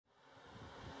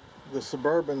the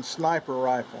suburban sniper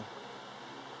rifle.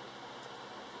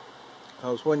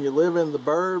 Because when you live in the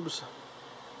burbs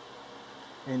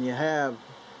and you have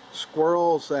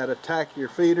squirrels that attack your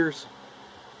feeders,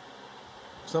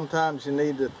 sometimes you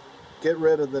need to get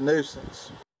rid of the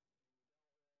nuisance.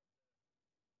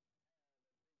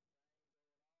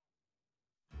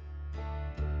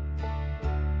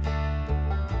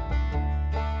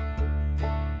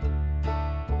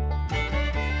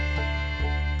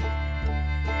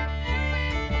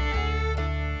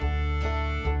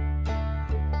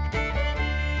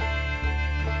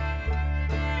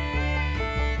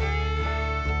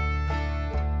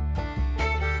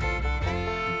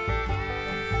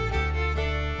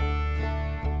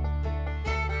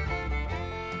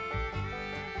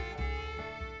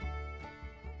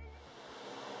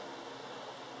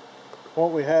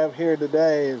 What we have here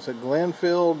today is a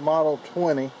Glenfield Model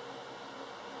 20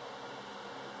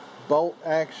 bolt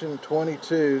action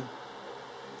 22.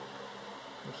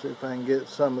 Let's see if I can get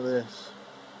some of this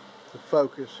to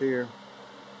focus here.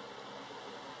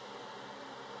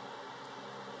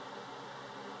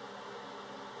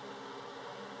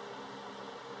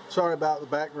 Sorry about the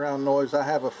background noise. I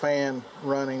have a fan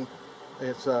running.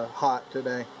 It's hot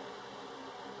today.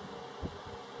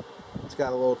 It's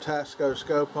got a little Tasco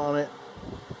scope on it.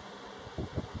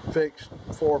 Fixed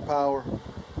 4-power.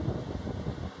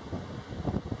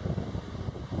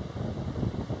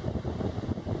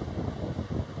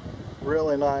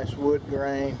 Really nice wood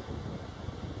grain.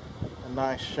 A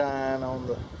nice shine on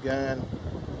the gun.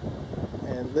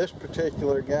 And this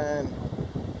particular gun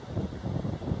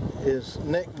is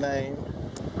nicknamed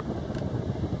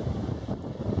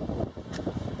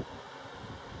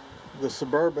the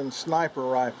Suburban Sniper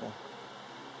Rifle.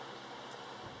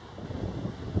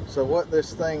 So what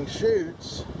this thing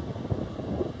shoots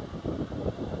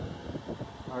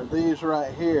are these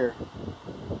right here.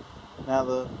 Now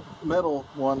the middle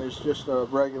one is just a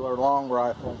regular long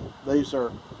rifle. These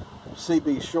are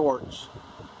CB shorts.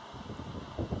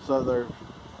 So they're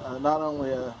not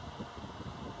only a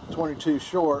 22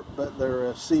 short, but they're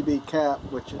a CB cap,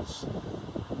 which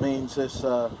means it's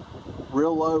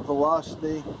real low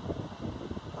velocity,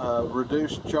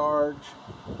 reduced charge.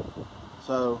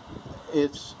 So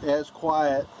it's as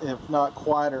quiet, if not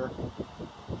quieter,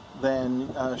 than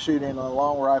shooting a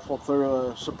long rifle through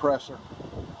a suppressor.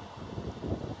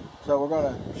 So we're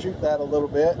going to shoot that a little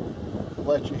bit,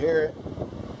 let you hear it,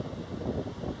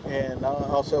 and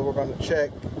also we're going to check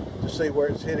to see where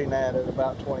it's hitting at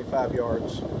about 25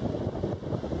 yards.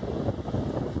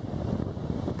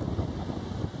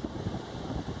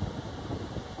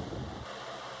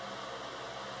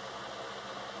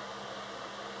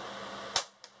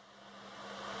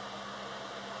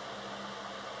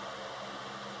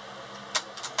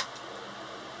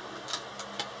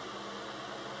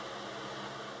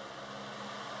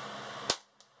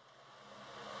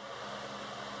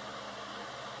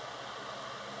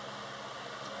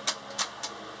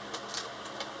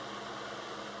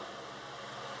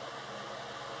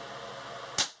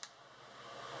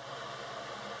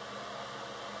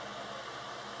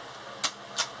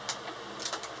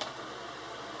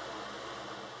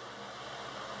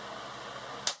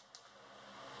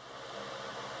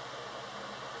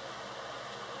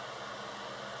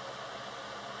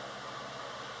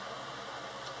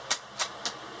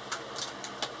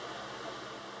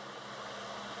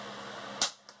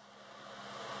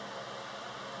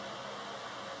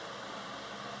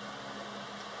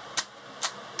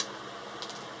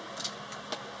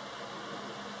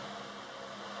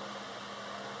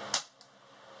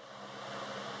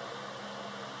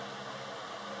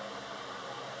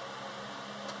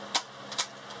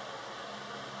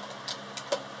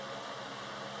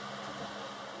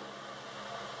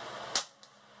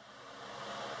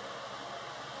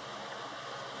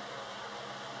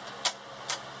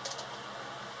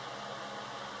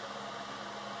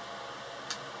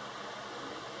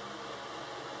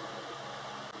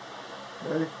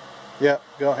 Ready? Yep,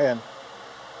 go ahead.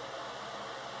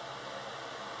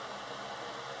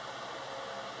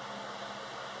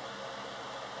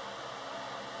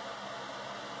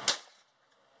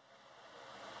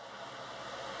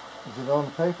 Is it on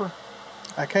the paper?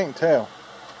 I can't tell.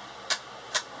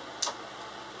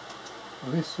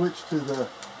 Let me switch to the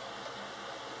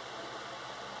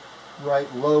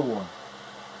right low one.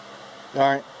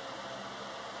 Alright.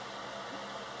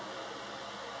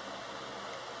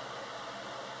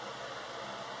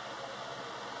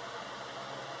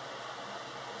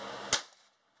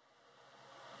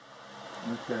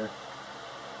 Okay,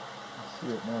 let's see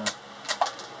it now.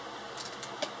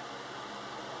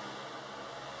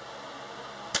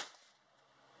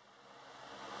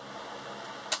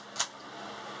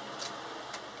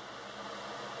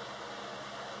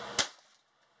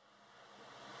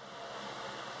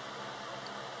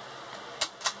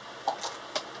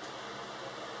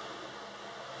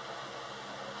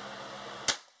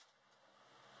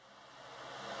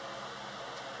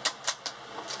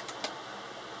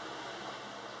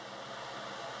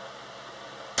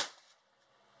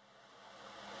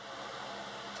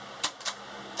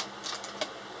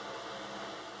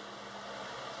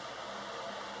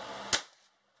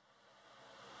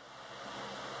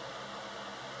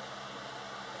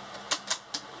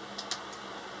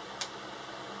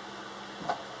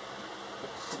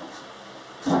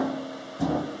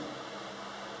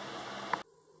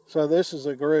 So this is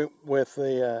a group with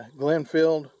the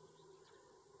Glenfield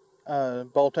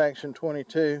bolt action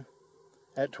 22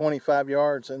 at 25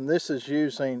 yards, and this is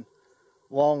using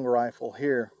long rifle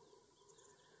here.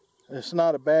 It's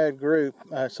not a bad group.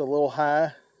 It's a little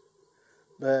high,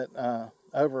 but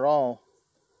overall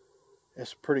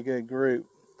it's a pretty good group.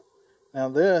 Now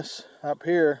this up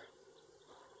here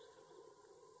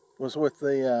was with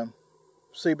the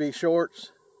CB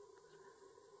shorts,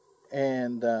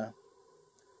 and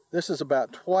this is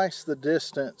about twice the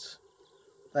distance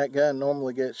that gun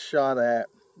normally gets shot at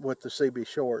with the CB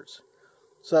shorts.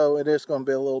 So it is going to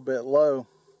be a little bit low,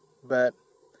 but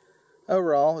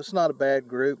overall it's not a bad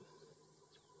group.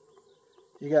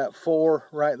 You got 4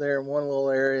 right there in one little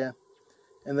area,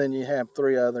 and then you have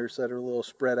 3 others that are a little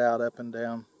spread out up and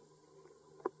down.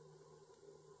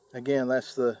 Again,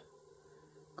 that's the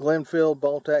Glenfield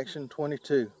bolt action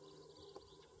 22.